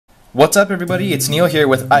What's up everybody, it's Neil here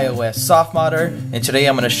with iOS softModder, and today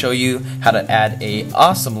I'm going to show you how to add a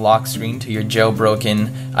awesome lock screen to your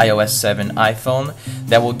jailbroken iOS 7 iPhone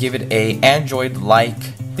that will give it a Android-like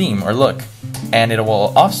theme or look. And it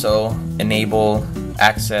will also enable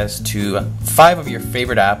access to 5 of your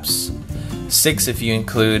favorite apps, 6 if you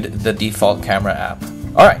include the default camera app.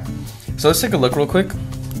 Alright, so let's take a look real quick.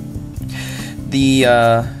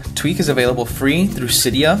 The tweak is available free through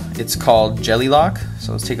Cydia. It's called JellyLock.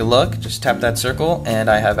 So let's take a look. Just tap that circle and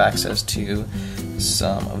I have access to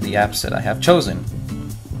some of the apps that I have chosen.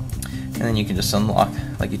 And then you can just unlock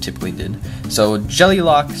like you typically did. So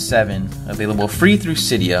JellyLock 7, available free through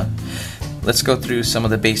Cydia. Let's go through some of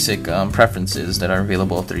the basic preferences that are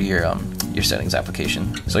available through your settings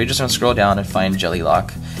application. So you're just going to scroll down and find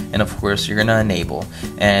JellyLock, and of course you're going to enable.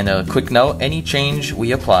 And a quick note, any change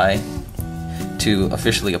we apply, to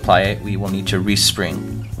officially apply it, we will need to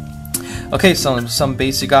respring. Okay, so some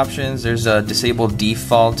basic options. There's a disable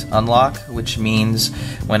default unlock, which means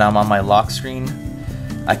when I'm on my lock screen,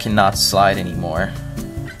 I cannot slide anymore.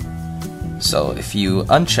 So if you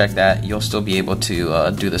uncheck that, you'll still be able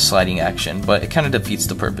to do the sliding action, but it kind of defeats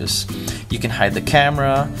the purpose. You can hide the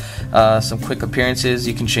camera, some quick appearances.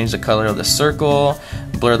 You can change the color of the circle,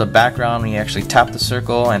 blur the background when you actually tap the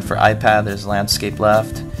circle, and for iPad there's landscape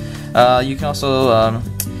left. You can also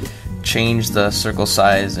change the circle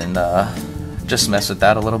size and just mess with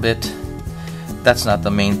that a little bit. That's not the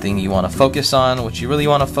main thing you want to focus on. What you really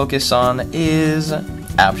want to focus on is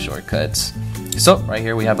app shortcuts. So right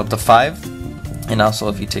here we have up to 5, and also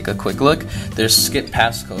if you take a quick look, there's skip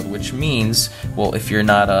passcode, which means, well, if you're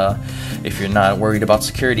not worried about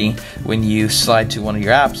security, when you slide to one of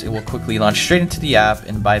your apps, it will quickly launch straight into the app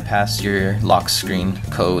and bypass your lock screen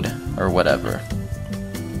code or whatever.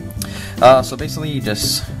 So basically you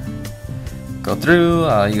just go through,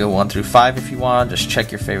 you go 1 through 5 if you want, just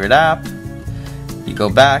check your favorite app, you go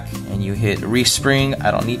back and you hit respring.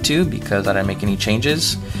 I don't need to because I didn't make any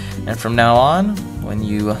changes, and from now on when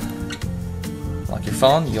you lock your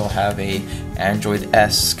phone you'll have a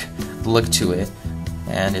Android-esque look to it,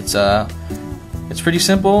 and it's pretty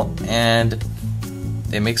simple and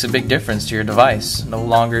it makes a big difference to your device. No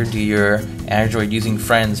longer do your Android using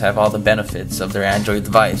friends have all the benefits of their Android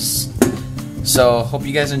device. So hope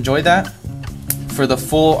you guys enjoyed that. For the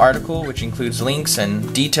full article, which includes links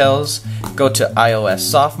and details, go to iOS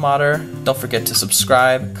softModder. Don't forget to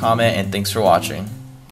subscribe, comment, and thanks for watching.